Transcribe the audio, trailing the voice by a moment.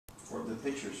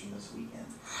pictures from this weekend.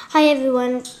 Hi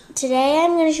everyone, today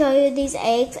I'm going to show you these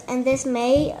eggs, and this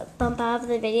may bump out of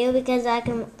the video because I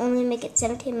can only make it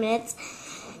 17 minutes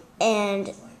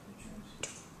and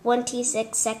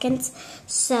 26 seconds,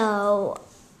 so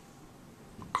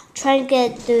I'm trying to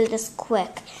get through this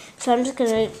quick. So I'm just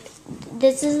going to,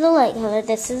 this is the light color,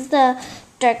 this is the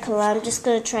dark color. I'm just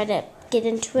going to try to get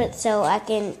into it so I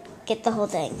can get the whole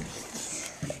thing.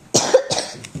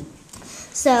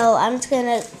 So I'm just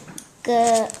gonna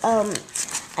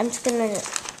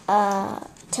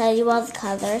tell you all the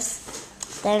colors.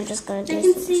 Then I'm just gonna do. I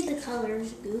can see the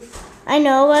colors, Goof. I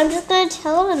know, but I'm just gonna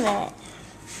tell them it.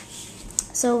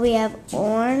 So we have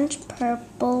orange,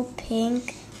 purple,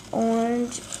 pink,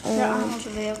 orange.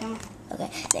 Okay,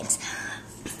 thanks.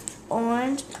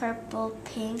 Orange, purple,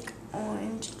 pink,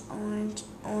 orange,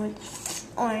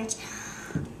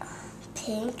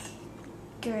 pink,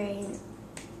 green.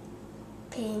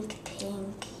 Pink,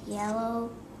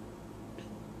 yellow,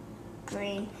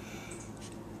 green,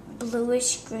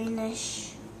 bluish,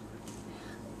 greenish,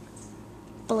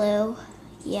 blue,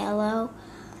 yellow,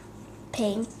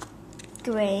 pink,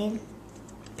 green,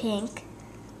 pink,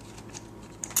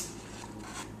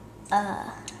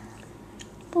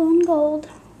 blue and gold,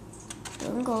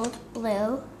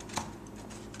 blue,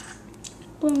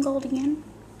 blue and gold again,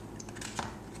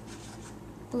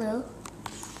 blue,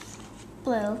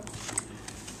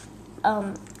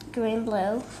 green,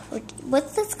 blue.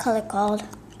 What's this color called?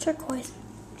 turquoise.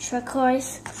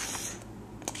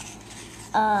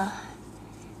 I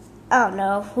don't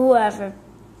know. Whoever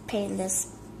painted this,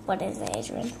 what is it,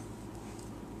 Adrian?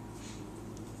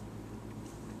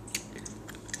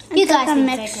 You guys a can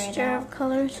mixture figure it out. of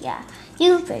colors. Yeah,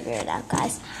 you can figure it out,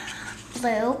 guys.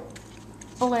 Blue,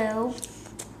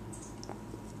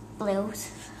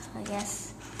 blues, I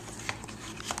guess.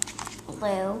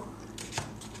 Blue,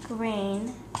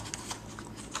 green,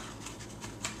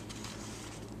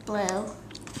 blue,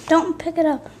 Don't pick it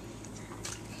up.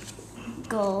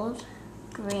 gold,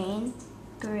 green,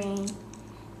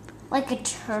 like a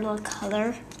turtle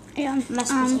color, Yeah.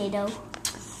 mashed potato,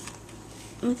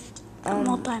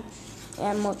 Multi.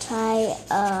 and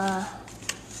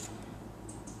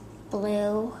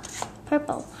blue,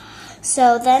 purple.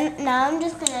 So then, now I'm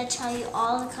just gonna tell you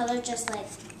all the colors just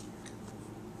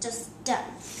done.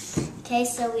 Okay,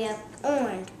 so we have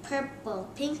orange, purple,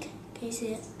 pink. Can you see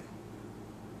it?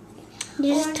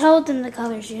 You just told them the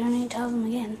colors. You don't need to tell them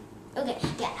again. Okay,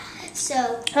 yeah.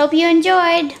 So, Hope you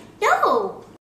enjoyed. no!